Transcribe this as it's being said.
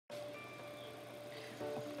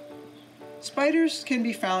Spiders can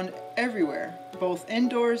be found everywhere, both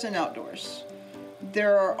indoors and outdoors.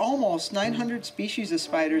 There are almost 900 species of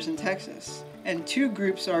spiders in Texas, and 2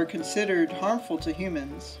 groups are considered harmful to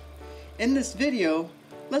humans. In this video,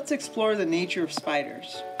 let's explore the nature of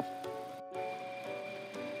spiders.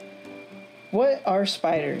 What are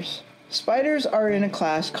spiders? Spiders are in a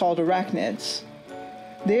class called arachnids.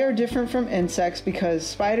 They are different from insects because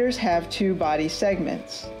spiders have 2 body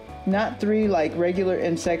segments, not 3 like regular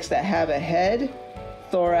insects that have a head,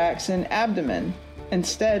 thorax, and abdomen.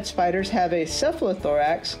 Instead, spiders have a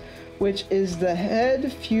cephalothorax, which is the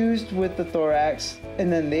head fused with the thorax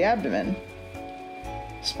and then the abdomen.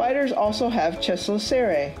 Spiders also have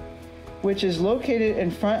chelicerae, which is located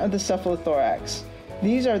in front of the cephalothorax.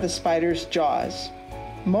 These are the spider's jaws.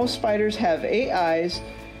 Most spiders have 8 eyes,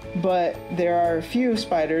 but there are a few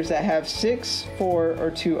spiders that have 6, 4,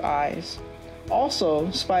 or 2 eyes. Also,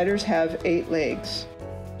 spiders have 8 legs.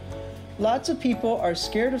 Lots of people are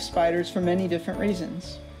scared of spiders for many different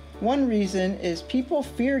reasons. One reason is people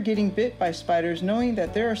fear getting bit by spiders knowing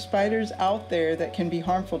that there are spiders out there that can be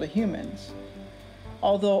harmful to humans.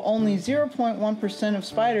 Although only 0.1% of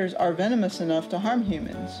spiders are venomous enough to harm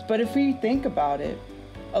humans. But if we think about it,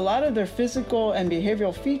 a lot of their physical and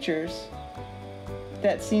behavioral features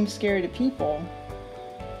that seem scary to people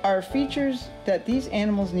are features that these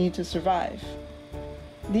animals need to survive.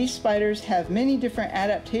 These spiders have many different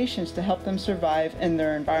adaptations to help them survive in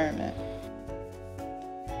their environment.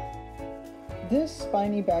 This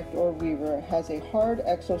spiny-backed orb weaver has a hard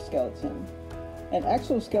exoskeleton. An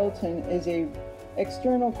exoskeleton is an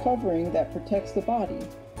external covering that protects the body.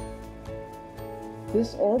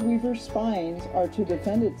 This orb weaver's spines are to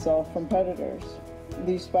defend itself from predators.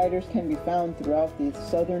 These spiders can be found throughout the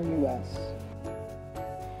southern US.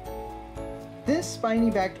 This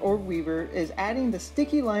spiny-backed orb weaver is adding the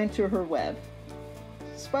sticky line to her web.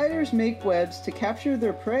 Spiders make webs to capture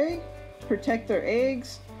their prey, protect their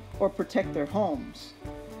eggs, or protect their homes.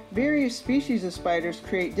 Various species of spiders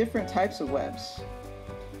create different types of webs.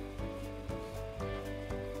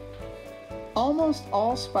 Almost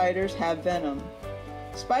all spiders have venom.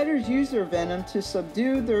 Spiders use their venom to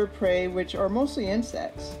subdue their prey, which are mostly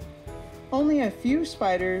insects. Only a few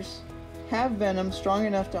spiders have venom strong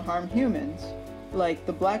enough to harm humans, like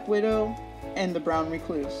the black widow and the brown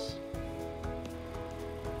recluse.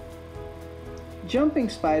 Jumping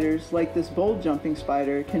spiders, like this bold jumping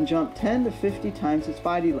spider, can jump 10 to 50 times its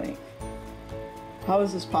body length. How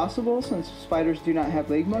is this possible since spiders do not have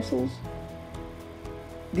leg muscles?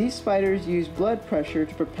 These spiders use blood pressure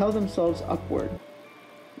to propel themselves upward.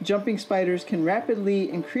 Jumping spiders can rapidly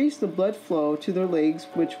increase the blood flow to their legs,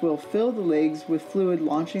 which will fill the legs with fluid,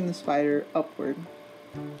 launching the spider upward.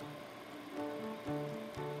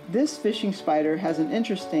 This fishing spider has an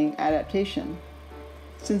interesting adaptation.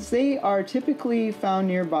 Since they are typically found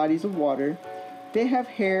near bodies of water, they have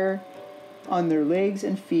hair on their legs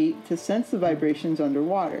and feet to sense the vibrations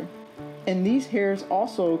underwater. And these hairs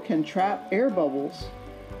also can trap air bubbles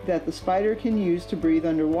that the spider can use to breathe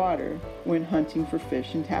underwater when hunting for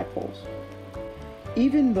fish and tadpoles.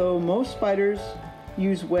 Even though most spiders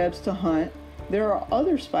use webs to hunt, there are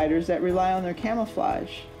other spiders that rely on their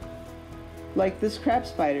camouflage. Like this crab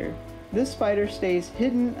spider. This spider stays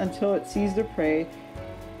hidden until it sees their prey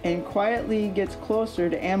and quietly gets closer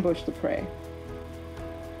to ambush the prey.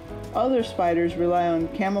 Other spiders rely on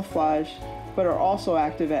camouflage but are also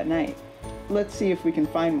active at night. Let's see if we can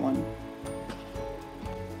find one.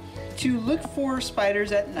 To look for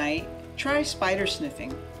spiders at night, try spider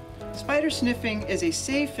sniffing. Spider sniffing is a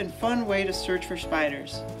safe and fun way to search for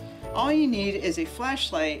spiders. All you need is a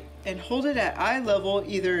flashlight and hold it at eye level,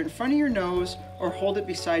 either in front of your nose or hold it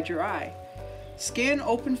beside your eye. Scan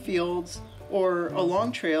open fields or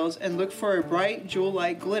along trails and look for a bright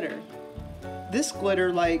jewel-like glitter. This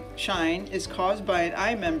glitter-like shine is caused by an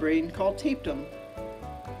eye membrane called tapetum.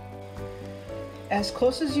 As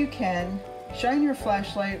close as you can, shine your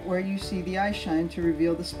flashlight where you see the eye shine to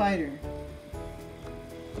reveal the spider.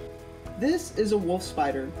 This is a wolf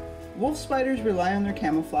spider. Wolf spiders rely on their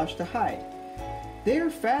camouflage to hide. They are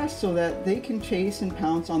fast so that they can chase and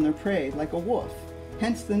pounce on their prey like a wolf,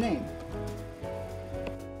 hence the name.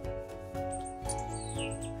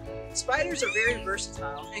 Spiders are very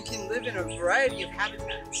versatile and can live in a variety of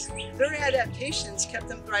habitats. Their adaptations kept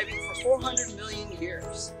them thriving for 400 million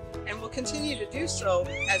years. And will continue to do so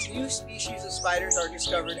as new species of spiders are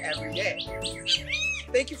discovered every day.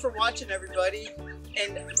 Thank you for watching, everybody,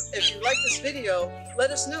 and if you like this video,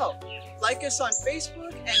 let us know. Like us on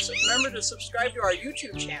Facebook, and remember to subscribe to our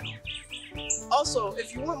YouTube channel. Also,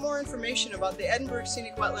 if you want more information about the Edinburg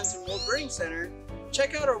Scenic Wetlands and World Birding Center,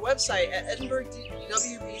 check out our website at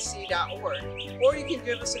edinburgwbc.org, or you can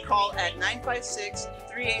give us a call at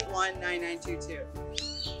 956-381-9922.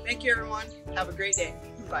 Thank you, everyone. Have a great day.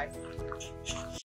 Bye.